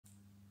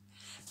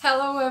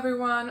Hello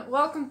everyone,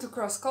 welcome to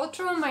Cross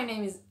Cultural. My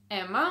name is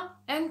Emma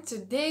and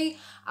today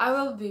I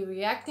will be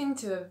reacting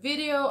to a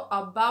video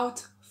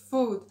about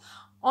food.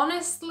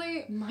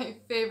 Honestly, my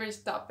favorite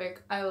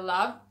topic. I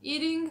love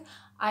eating.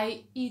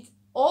 I eat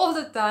all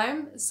the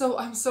time, so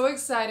I'm so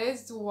excited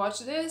to watch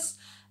this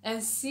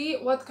and see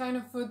what kind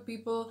of food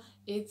people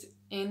eat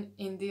in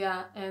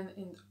India and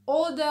in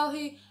Old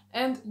Delhi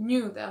and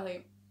New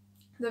Delhi.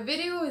 The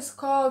video is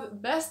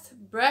called Best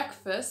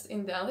Breakfast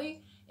in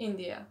Delhi,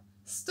 India.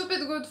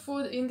 Stupid good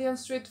food Indian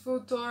street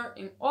food tour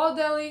in Old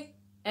Delhi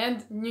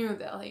and New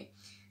Delhi.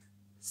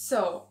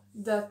 So,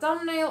 the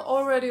thumbnail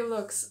already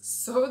looks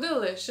so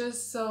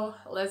delicious, so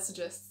let's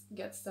just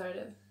get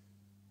started.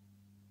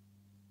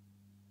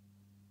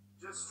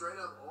 Just straight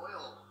up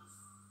oil.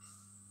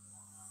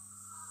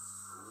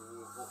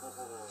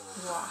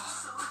 Wow.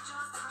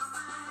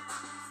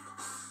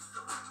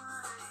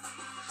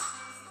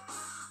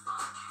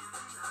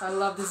 I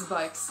love these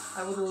bikes.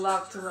 I would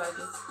love to ride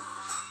it.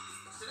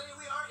 Today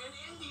we are in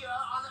India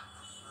on the...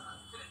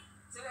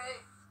 Today...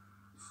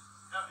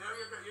 No,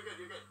 you're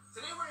good.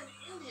 Today we're in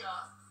India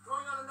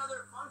going on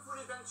another fun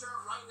food adventure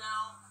right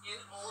now in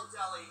Old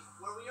Delhi,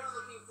 where we are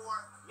looking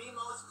for the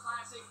most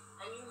classic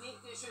and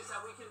unique dishes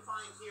that we can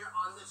find here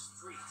on the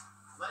street.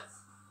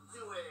 Let's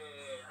do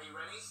it. Are you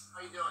ready?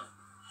 How you doing?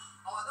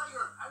 Oh, I thought you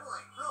were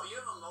pedaling. Bro, you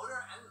have a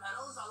motor and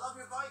pedals? I love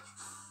your bike.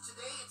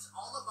 Today it's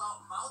all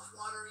about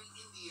mouth-watering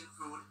Indian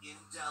food in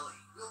Delhi.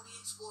 We'll be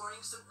exploring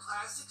some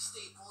classic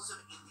staples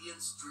of Indian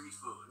street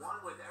food.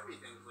 One with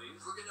everything, please.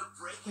 We're gonna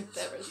break into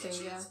some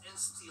kitchens and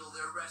steal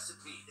their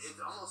recipes.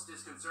 It's almost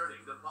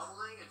disconcerting. The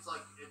bubbling, it's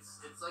like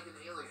an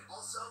alien.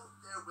 Also,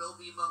 there will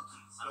be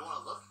monkeys. I don't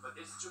want to look, but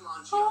it's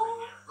Jumanji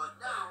over here. But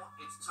now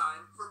it's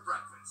time for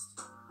breakfast.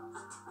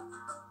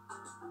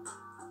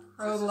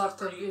 I would love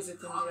to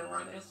visit India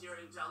one day. Here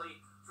in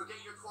Delhi. Forget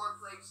your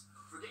cornflakes,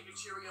 forget your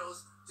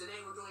Cheerios.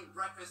 Today we're doing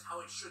breakfast how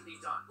it should be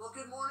done. Well,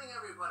 good morning,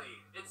 everybody.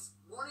 It's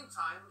morning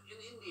time in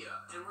India,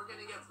 and we're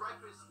gonna get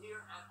breakfast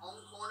here at Om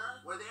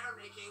Corner, where they are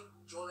making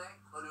chole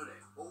bhature.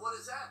 Well, what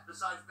is that?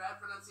 Besides bad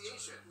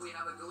pronunciation, we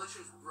have a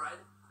delicious bread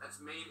that's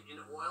made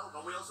in oil,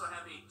 but we also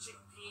have a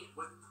chickpea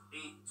with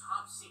a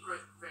top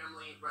secret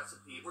family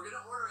recipe. We're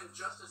gonna order in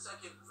just a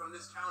second from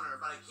this counter,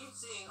 but I keep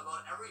seeing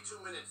about every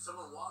 2 minutes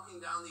someone walking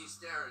down these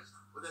stairs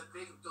with a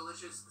big,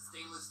 delicious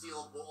stainless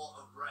steel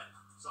bowl of bread.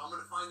 So I'm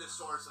gonna find the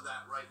source of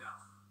that right now.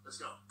 Let's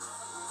go.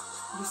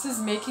 This is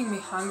making me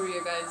hungry,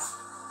 you guys.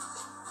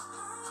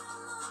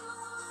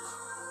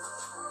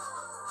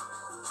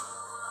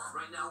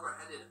 Right now we're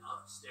headed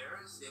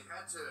upstairs. They've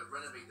had to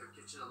renovate their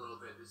kitchen a little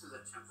bit. This is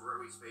a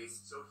temporary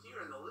space. So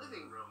here in the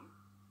living room,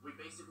 we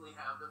basically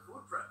have the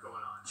food prep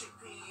going on.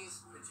 Chickpeas,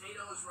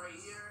 potatoes right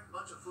here. A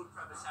bunch of food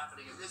prep is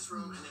happening in this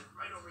room. And then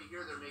right over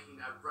here, they're making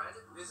that bread.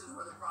 This is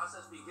where the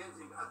process begins.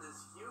 They've got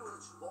this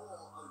huge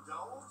bowl of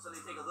dough. So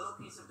they take a little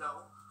piece of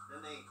dough,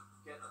 then they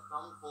get a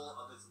thumbful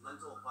of this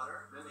lentil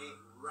butter, then they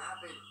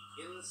wrap it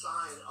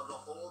inside of the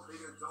whole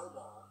bigger dough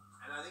ball.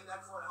 And I think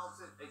that's what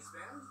helps it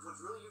expand.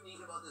 What's really unique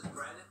about this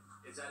bread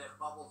is that it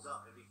bubbles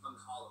up, it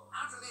becomes hollow.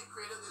 After they've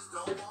created this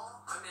dough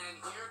ball, a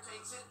man here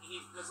takes it, he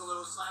does a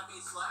little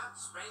slappy slap,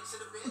 spanks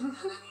it a bit, and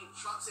then he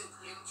chucks it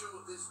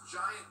into this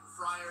giant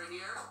fryer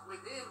here.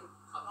 Within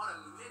about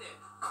a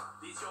minute,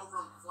 these go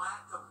from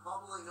flat to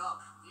bubbling up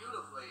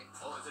beautifully.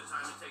 Oh, is it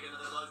time to take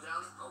another load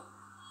down? Oh.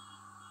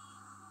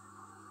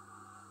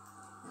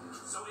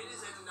 So it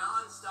is a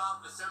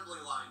non-stop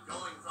assembly line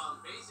going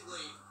from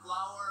basically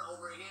flour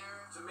over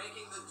here to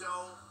making the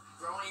dough,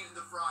 throwing it in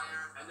the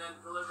fryer, and then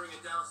delivering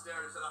it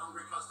downstairs to the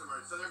hungry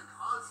customers. So they're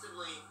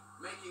constantly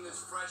making this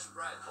fresh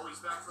bread. Oh,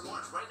 he's back from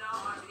lunch. Right now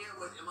I'm here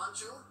with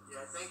Imanshu.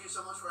 Yes. Thank you so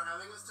much for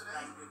having us today.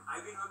 Thank you.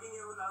 I've been working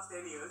here for the last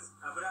 10 years,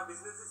 but our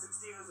business is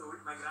 60 years old.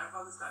 My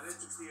grandfather started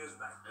 60 years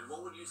back. And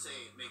what would you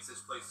say makes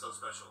this place so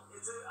special?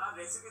 It's a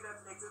recipe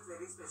that makes it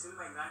very special.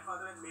 My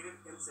grandfather had made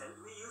it himself.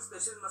 We use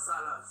special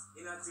masalas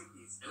in our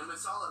chickpeas. And a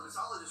masala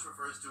just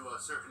refers to a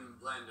certain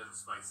blend of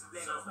spices.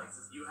 Blend of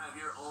spices. You have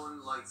your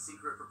own like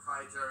secret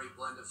proprietary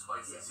blend of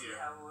spices Yes, here.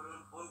 we have our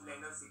own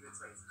blend of secret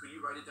spices. Could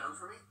you write it down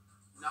for me?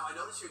 Now I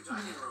notice your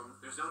dining room,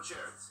 there's no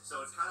chairs,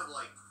 so it's kind of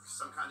like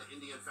some kind of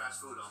Indian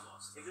fast food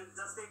almost. It will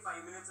just take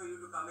 5 minutes for you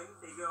to come in,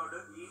 take your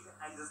order, eat,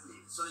 and just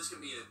leave. So this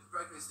can be a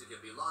breakfast, it can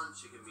be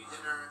lunch, it can be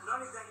dinner. Not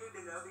exactly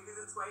dinner because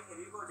it's quite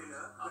heavy for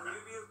dinner, but Okay. it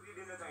will be a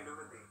pre-dinner kind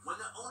of a thing. When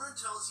the owner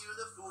tells you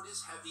the food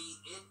is heavy,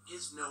 it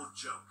is no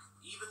joke.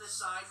 Even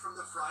aside from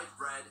the fried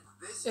bread,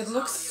 this It is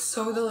looks how they so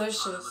assemble the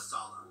delicious. chana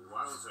masala.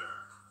 Wowzer.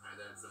 And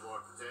then some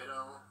more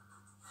potato.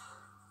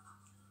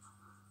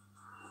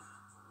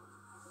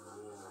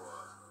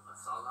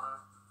 Masala.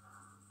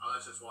 Oh,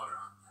 that's just water,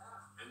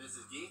 huh? And this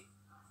is ghee?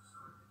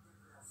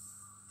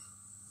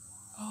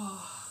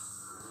 Oh,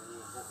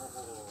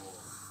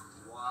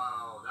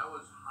 Wow, that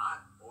was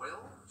hot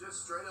oil?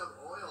 Just straight up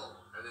oil.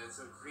 And then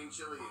some green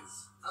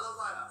chilies. Hello,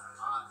 Vaya.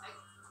 Egg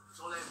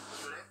chole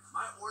bhature.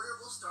 My order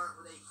will start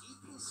with a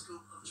heaping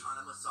scoop of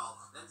chana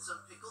masala, then some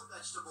pickled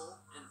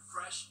vegetable and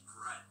fresh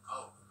bread.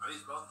 Oh, are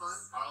these both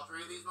mine? Are all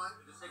three of these mine?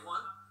 Just take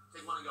one?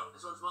 Take one and go.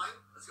 This one's mine.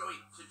 Let's go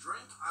eat. To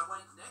drink, I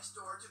went next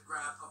door to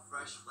grab a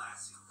fresh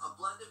lassi. A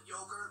blend of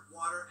yogurt,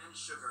 water, and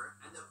sugar,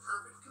 and the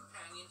perfect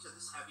companion to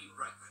this heavy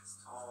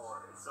breakfast. Oh,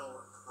 it's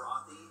so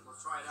frothy.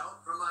 Let's try it out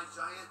from my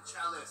giant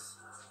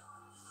chalice.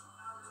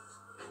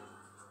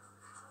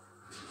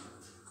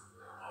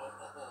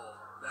 Oh,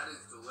 that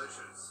is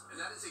delicious. And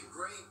that is a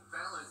great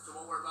balance to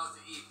what we're about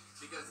to eat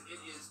because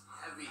it is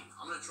heavy.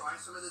 I'm going to try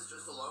some of this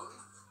just alone.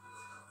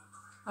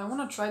 I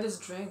want to try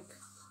this drink.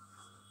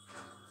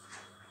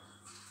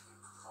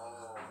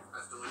 Oh,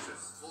 that's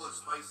delicious. Full of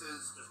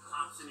spices, just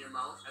pops in your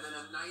mouth. And then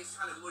a nice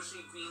kind of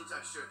mushy bean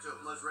texture too.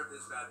 Let's rip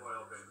this bad boy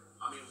open.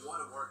 I mean, what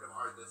a work of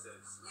art this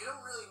is. You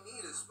don't really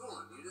need a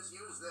spoon. You just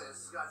use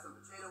this. It's got some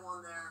potato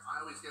on there.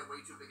 I always get way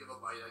too big of a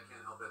bite. I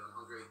can't help it. I'm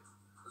hungry.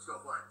 Let's go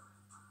for it.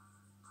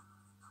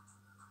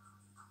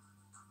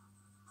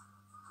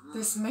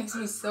 This makes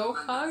me so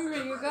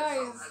hungry, you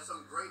guys. It has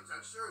some great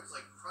texture. It's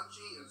like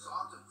crunchy and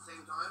soft at the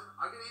same time.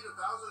 I can eat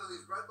 1,000 of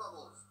these bread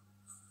bubbles.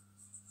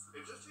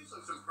 It just tastes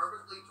like some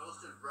perfectly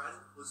toasted bread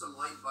with some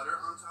light butter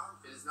on top.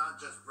 It is not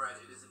just bread.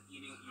 It is an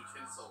eating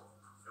utensil.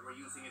 And we're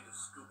using it to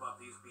scoop up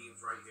these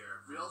beans right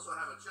here. We also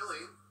have a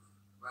chili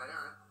right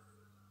here.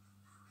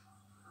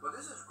 But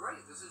this is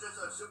great. This is just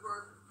a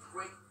super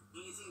quick,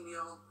 easy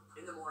meal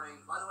in the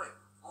morning. By the way,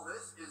 all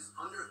this is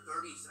under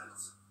 30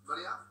 cents. But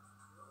yeah.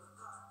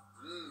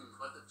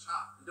 But the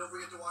chop. And don't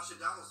forget to wash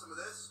it down with some of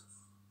this.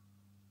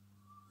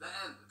 The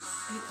end.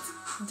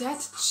 It's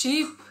that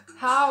cheap.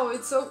 How?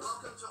 It's so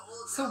Welcome to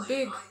Old so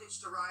Delhi. big. I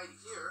hitched a ride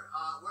here.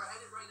 We're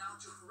headed right now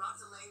to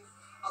Paratha Lane,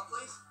 a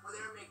place where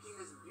they're making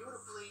this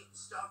beautifully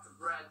stuffed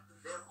bread.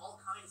 They have all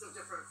kinds of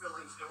different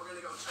fillings, and we're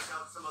gonna go check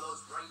out some of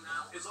those right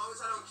now. As long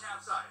as I don't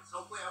capsize.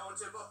 Hopefully I won't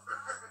tip over.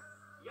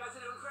 You guys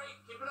are doing great.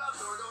 Keep it up.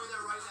 So we're going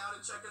there right now to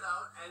check it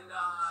out. And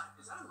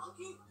is that a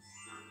monkey?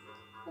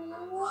 Oh, is that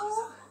a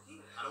monkey?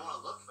 I don't want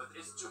to look, but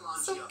it's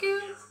Jumanji So up cute.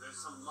 here. There's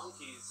some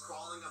monkeys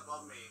crawling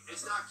above me.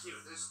 It's not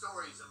cute. There's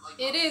stories of like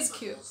It is monkeys that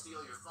cute. will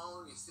steal your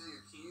phone, you steal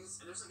your keys,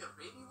 and there's like a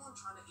baby one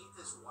trying to eat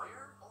this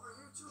wire over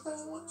here too.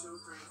 There's 1,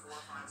 2, 3, 4,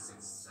 5,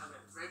 6, 7.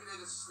 Maybe they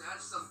just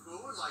snatch some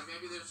food, like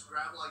maybe they just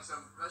grab like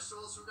some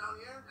vegetables from down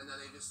here, and then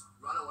they just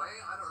run away.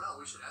 I don't know.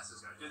 We should ask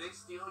this guy. Do they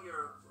steal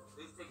your?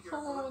 They take your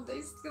Oh, food?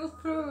 they steal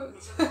fruit.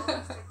 He said they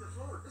always take the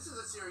food. This is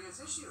a serious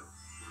issue.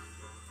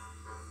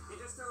 He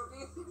just threw a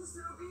bean. He just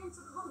threw a bean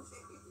to the monkey.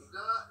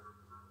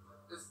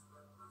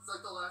 It's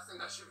like the last thing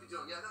I should be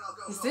doing. Yeah, no,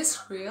 go. Is go, this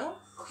yeah. real?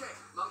 Okay,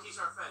 monkeys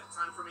are fed.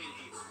 Time for me to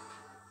eat.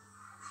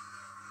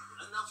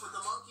 Enough with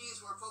the monkeys.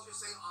 We're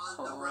focusing on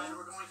the bread.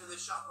 We're going to this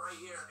shop right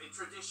here. A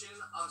tradition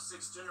of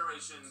 6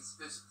 generations.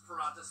 This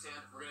paratha stand.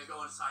 We're going to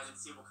go inside and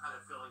see what kind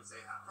of fillings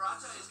they have.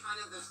 Paratha is kind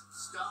of this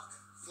stuffed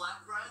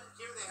flatbread.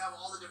 Here they have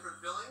all the different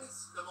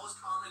fillings. The most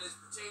common is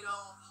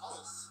potato,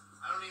 pulse.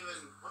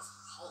 What's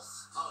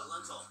pulse? Oh,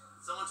 lentil.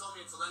 Someone told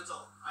me it's a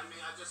lentil. I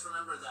just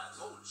remembered that.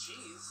 Oh,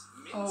 cheese.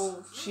 Mint.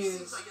 Oh, Mint cheese.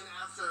 seems like an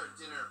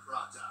after-dinner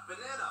paratha.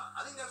 Banana.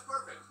 I think that's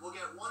perfect. We'll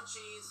get 1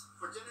 cheese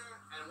for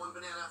dinner and 1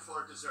 banana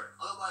for dessert.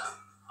 I'll buy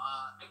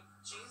egg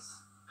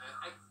cheese and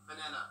egg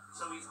banana.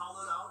 So he's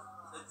hollowed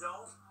out the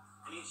dough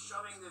and he's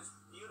shoving this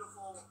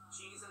beautiful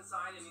cheese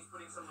inside and he's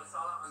putting some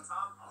masala on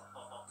top.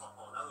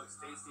 Oh, that looks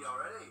tasty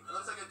already. It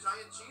looks like a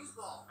giant cheese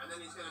ball. And then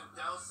he's going to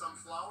douse some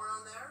flour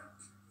on there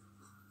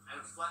and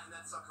flatten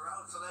that sucker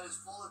out so that is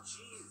full of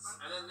cheese.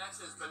 And then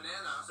next is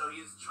banana. So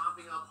he's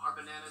chopping up our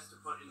bananas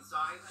to put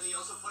inside. And he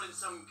also put in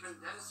some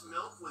condensed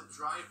milk with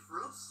dried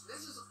fruits.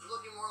 This is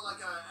looking more like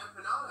an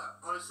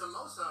empanada or a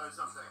samosa or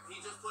something.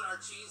 He just put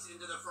our cheese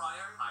into the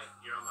fryer. Hi,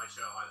 you're on my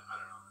show. I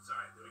don't know.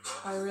 Sorry. There we go.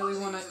 I really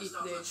Lots of wanna easy eat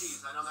stuff with this.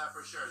 cheese. I know that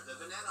for sure. The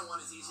banana one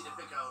is easy to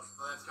pick out.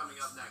 So that's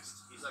coming up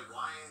next. He's like,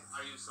 why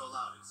are you so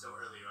loud? It's so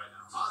early right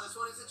now. Oh, this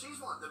one is the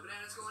cheese one. The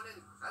banana's going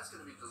in. That's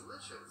going to be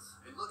delicious.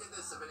 And look at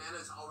this. The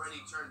banana's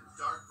already turned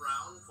dark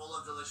brown, full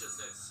of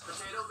deliciousness.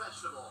 Potato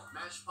vegetable,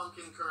 mashed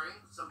pumpkin curry,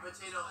 some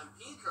potato and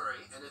pea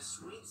curry, and a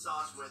sweet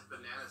sauce with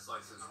banana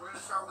slices. We're going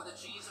to start with the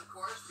cheese, of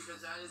course, because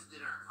that is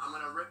dinner. I'm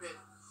going to rip it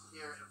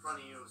here in front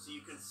of you so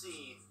you can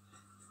see.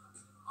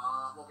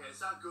 Okay,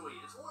 it's not gooey.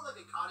 It's more like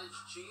a cottage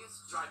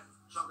cheese. Try a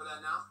chunk of that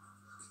now.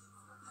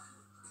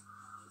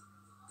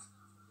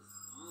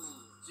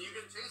 So you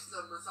can taste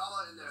the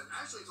masala in there.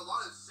 Actually, it's a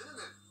lot of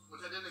cinnamon,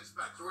 which I didn't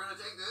expect. So we're going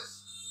to take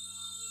this.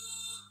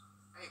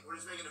 Hey, we're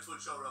just making a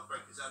food show real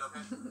quick. Is that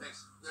okay?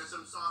 Thanks. There's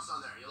some sauce on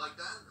there. You like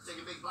that? Let's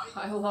take a big bite.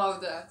 I love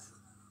that.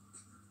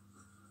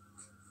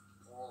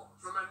 Oh,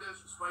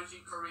 tremendous spicy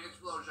curry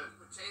explosion.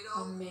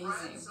 Potato, Amazing.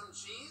 bread, some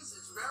cheese.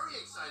 It's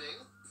very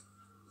exciting.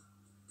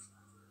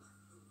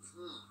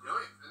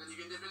 Yummy. And then you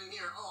can dip it in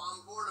here. Oh,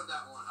 I'm bored of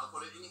that one. I'll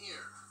put it in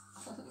here.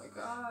 Oh my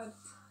god.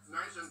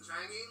 Nice and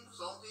tangy,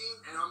 salty,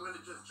 and I'm going to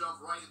just jump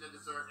right into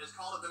dessert. It's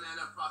called a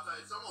banana paratha.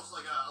 It's almost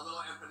like a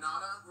little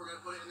empanada. We're going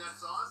to put it in that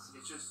sauce.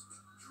 It's just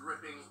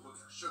dripping with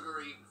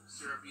sugary,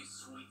 syrupy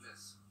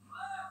sweetness.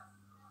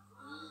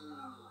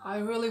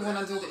 I really want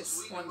to do Sweet this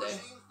and one day.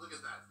 mushy. Look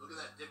at that. Look at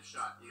that dip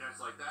shot. You guys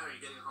like that? Are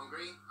you getting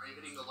hungry? Are you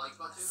hitting the like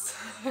button?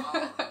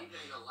 Keep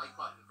hitting the like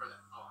button for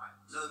that. Oh, hi.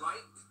 Another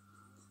bite?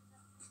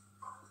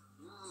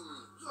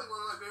 It's like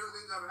favorite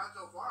things I've had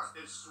so far.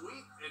 It's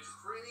sweet, it's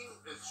creamy,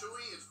 it's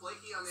chewy, it's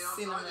flaky on the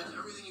outside. Cinnamon. It's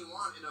everything you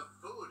want in a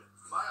food.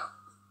 Vaya.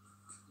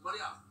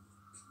 Maria.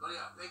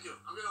 Maria, thank you.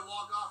 I'm gonna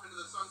walk off into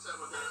the sunset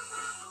with it.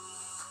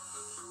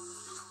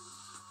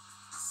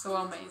 So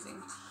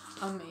amazing.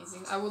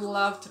 Amazing. I would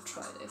love to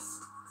try this.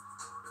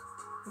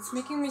 It's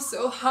making me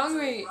so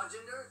hungry.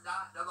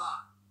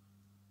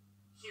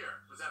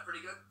 Here, was that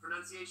pretty good?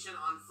 Pronunciation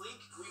on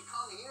fleek. We've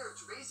come here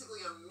to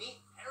basically a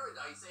meat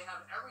paradise. They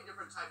have every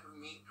different type of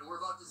meat, and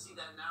we're about to see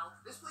that now.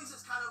 This place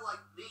is kind of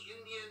like the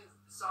Indian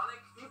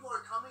Sonic. People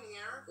are coming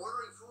here,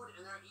 ordering food,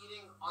 and they're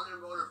eating on their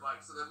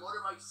motorbike. So their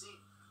motorbike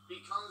seat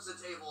becomes the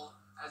table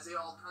as they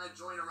all kind of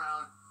join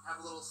around,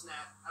 have a little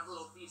snack, have a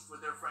little feast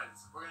with their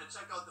friends. We're going to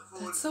check out the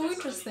food. That's so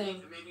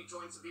interesting. And maybe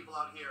join some people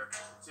out here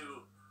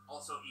to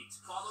also eat.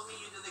 Follow me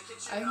into the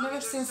kitchen. I've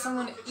never seen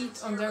someone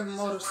eat on their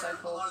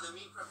motorcycle. A lot of the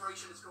meat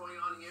preparation is going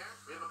on here.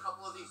 We have a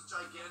couple of these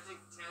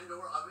gigantic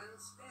tandoor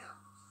ovens. Bam!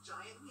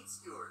 Giant meat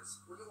skewers.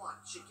 What do you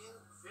want? Chicken?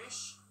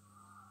 Fish?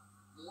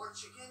 More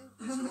chicken?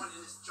 This one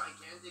in this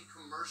gigantic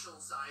commercial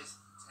size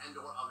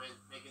tandoor oven,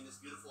 making this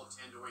beautiful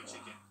tandoori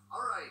chicken.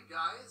 Alright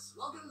guys,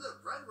 welcome to the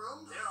bread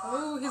room. There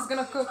are he's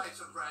gonna cook.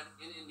 types of bread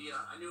in India.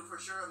 I knew for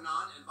sure of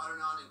naan and butter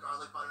naan and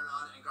garlic butter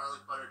naan and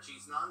garlic butter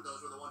cheese naan.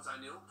 Those were the ones I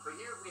knew. But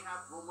here we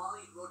have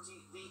Romali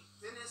roti, the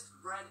thinnest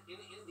bread in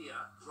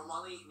India.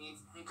 Romali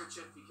means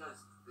handkerchief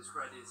because this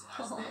bread is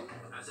as thin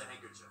as a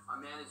handkerchief. A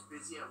man is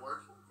busy at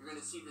work. You're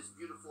gonna see this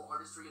beautiful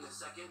artistry in a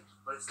second,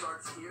 but it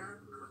starts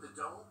here with the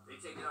dough. They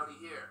take it out of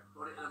here,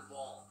 put it in a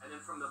ball, and then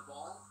from the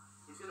ball,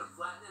 he's gonna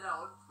flatten it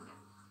out,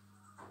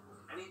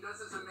 and he does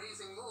this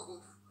amazing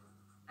move,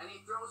 and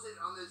he throws it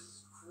on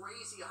this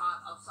crazy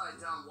hot upside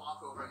down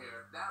wok over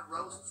here. That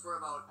roasts for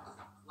about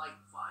like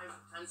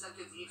 5-10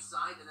 seconds each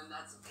side, and then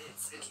that's it.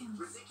 It's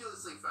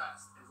ridiculously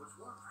fast. And what's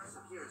more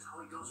impressive here is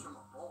how he goes from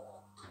a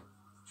ball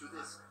to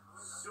this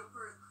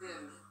super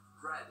thin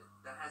bread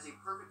that has a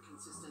perfect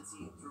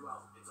consistency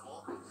throughout. It's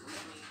all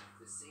completely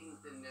the same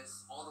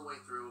thinness all the way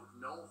through,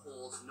 no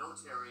holes, no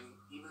tearing,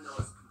 even though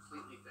it's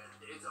completely thin.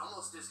 It's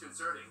almost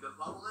disconcerting. The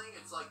bubbling,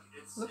 it's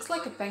Looks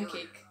like a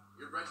pancake.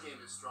 Your bread game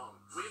is strong.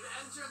 We've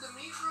entered the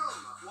meat room.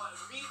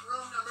 Meat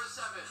room number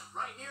 7.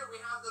 Right here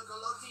we have the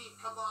galoti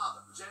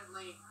kebab,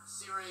 gently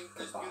searing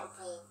this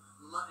beautiful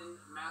mutton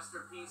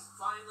masterpiece,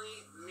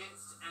 finely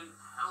minced and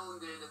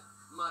pounded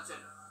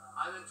mutton.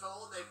 I've been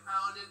told they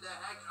pounded the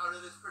heck out of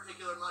this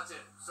particular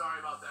mutton.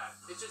 Sorry about that.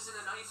 It's just in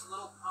a nice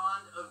little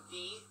pond of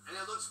ghee, and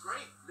it looks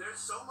great.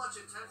 There's so much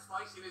intense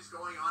spiciness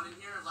going on in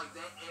here, like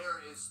the air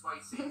is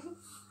spicy.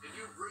 If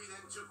you breathe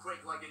in too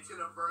quick, like it's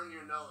gonna burn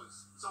your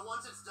nose. So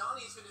once it's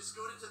done, he's gonna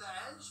scoot it to the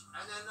edge,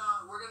 and then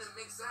we're gonna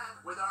mix that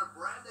with our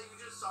bread that you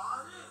just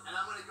saw, and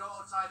I'm gonna go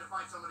outside to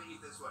find someone to eat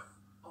this with.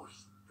 Oh,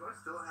 do I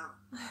still have...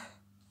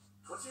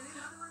 What's your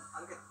name, Heather?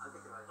 Ankit.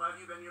 Have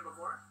you been here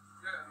before?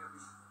 Yeah.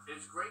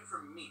 It's great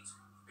for meat.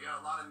 They got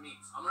a lot of meat.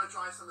 I'm gonna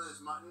try some of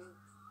this mutton.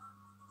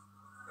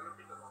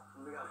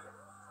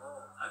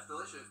 Oh, that's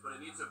delicious, but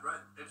it needs a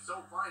bread. It's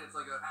so fine. It's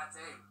like a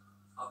pate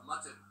of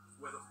mutton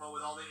with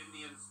all the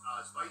Indian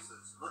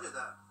spices. Look at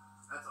that.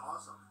 That's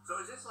awesome.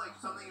 So is this like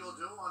something you'll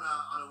do on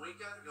a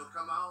weekend? You'll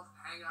come out,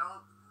 hang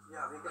out?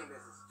 Yeah, weekend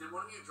basis. Did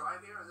one of you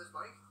drive here on this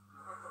bike?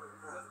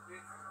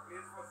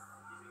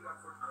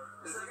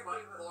 Does this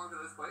bike belong to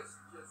this place?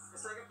 Yes.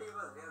 It's like a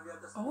table. We are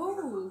just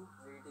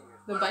eating it.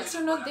 The bikes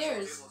are not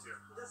theirs.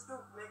 Just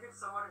to make it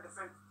somewhat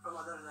different from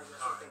other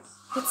things.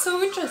 That's so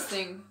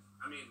interesting.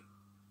 I mean,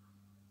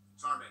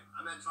 charming.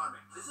 I meant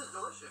charming. This is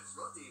delicious.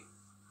 Roti.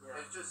 Yeah.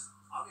 It's just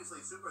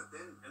obviously super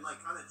thin and like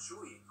kind of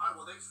chewy. Alright,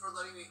 well thanks for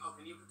letting me... Oh,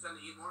 can you pretend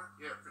to eat more?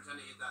 Here, pretend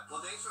to eat that. Well,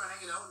 thanks for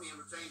hanging out with me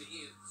and pretending to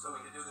eat so we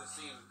could do this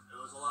scene. It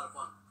was a lot of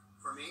fun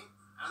for me.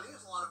 And I think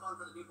it's a lot of fun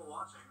for the people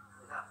watching.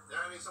 Yeah.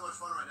 They're having so much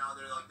fun right now.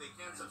 They're like, they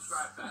can't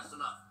subscribe fast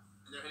enough.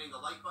 And they're hitting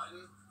the like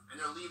button and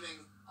they're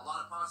leaving a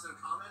lot of positive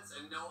comments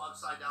and no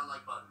upside down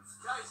like buttons.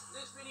 Guys,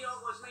 this video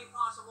was made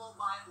possible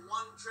by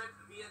One Trip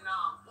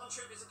Vietnam. One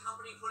Trip is a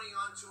company putting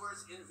on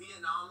tours in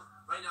Vietnam.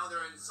 Right now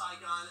they're in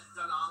Saigon,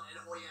 Da Nang,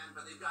 and Hoi An,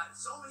 but they've got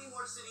so many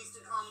more cities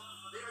to come.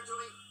 They are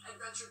doing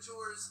adventure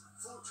tours,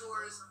 food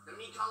tours, the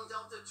Mekong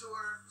Delta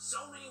tour.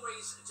 So many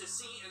ways to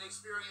see and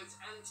experience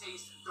and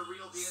taste the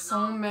real Vietnam.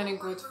 So many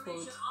For more good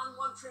food. information on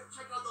One Trip,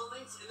 check out the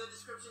links in the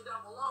description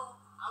down below.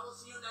 I will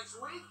see you next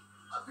week.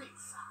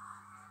 Peace.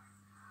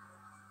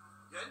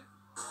 Good?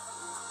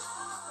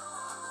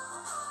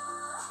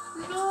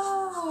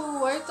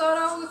 No, I thought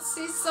I would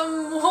see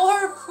some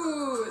more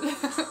food.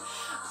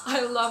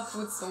 I love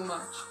food so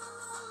much.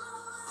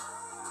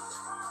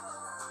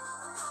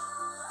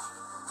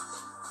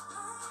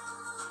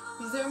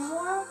 Is there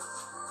more?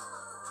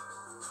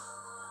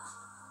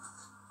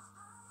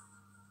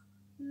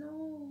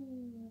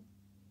 No.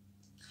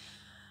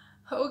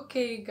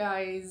 Okay,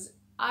 guys,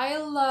 I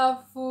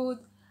love food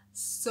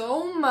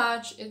so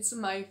much. It's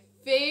my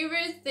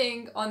favorite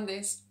thing on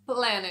this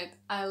planet.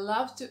 I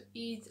love to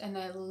eat and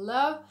I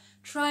love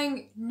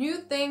trying new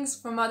things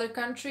from other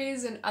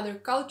countries and other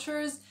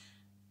cultures.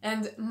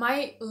 And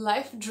my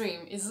life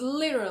dream is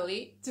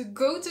literally to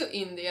go to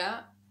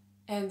India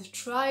and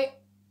try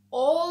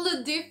all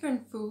the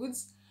different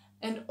foods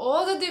and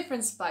all the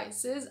different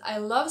spices. I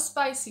love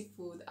spicy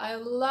food. I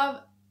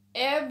love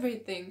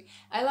everything.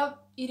 I love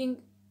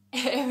eating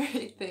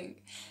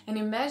everything. And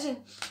imagine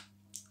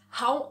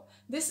how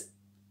this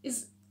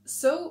is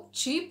so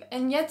cheap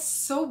and yet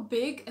so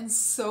big and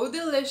so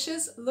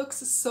delicious. Looks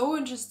so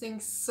interesting,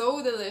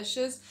 so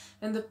delicious,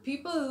 and the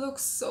people look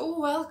so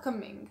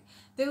welcoming.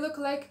 They look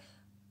like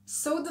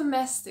so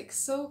domestic,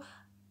 so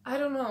I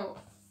don't know.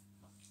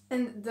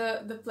 And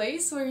the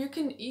place where you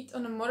can eat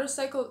on a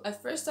motorcycle,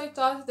 at first I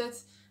thought that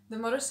the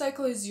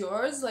motorcycle is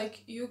yours,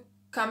 like you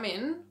come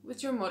in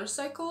with your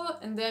motorcycle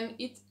and then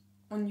eat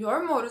on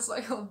your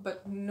motorcycle,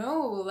 but no,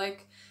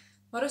 like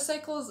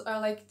motorcycles are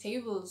like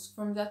tables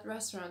from that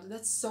restaurant.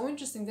 That's so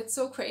interesting, that's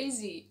so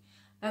crazy.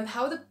 And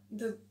how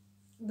the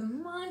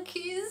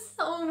monkeys,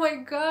 oh my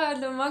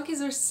god, the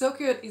monkeys are so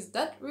cute. Is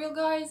that real,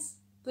 guys?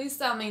 Please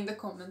tell me in the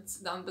comments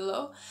down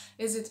below.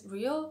 Is it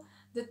real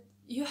that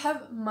you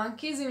have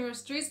monkeys in your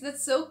streets?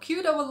 That's so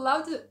cute. I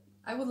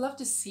would love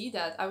to see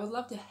that. I would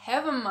love to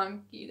have a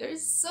monkey. They're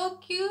so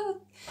cute.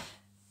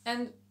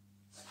 And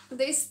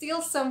they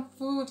steal some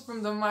food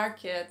from the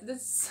market.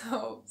 That's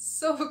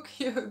so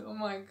cute. Oh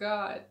my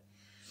god.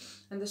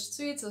 And the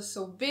streets are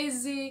so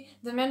busy.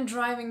 The man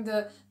driving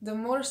the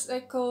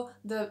motorcycle,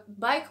 the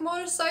bike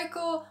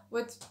motorcycle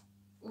with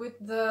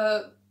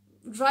the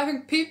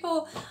driving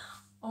people.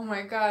 Oh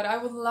my god, I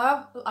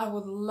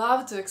would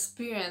love to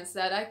experience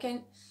that.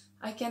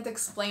 I can't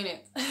explain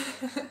it.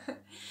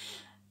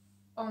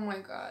 Oh my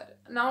god.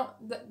 Now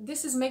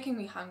this is making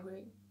me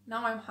hungry.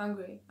 Now I'm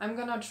hungry. I'm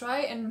gonna try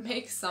and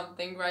make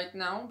something right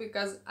now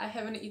because I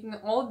haven't eaten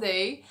all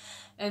day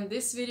and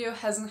this video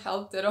hasn't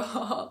helped at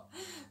all.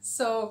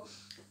 So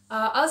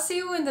I'll see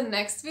you in the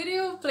next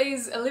video.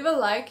 Please leave a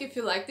like if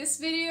you like this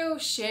video,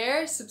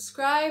 share,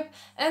 subscribe,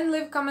 and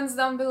leave comments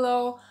down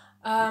below.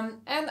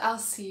 And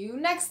I'll see you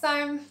next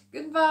time.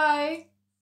 Goodbye!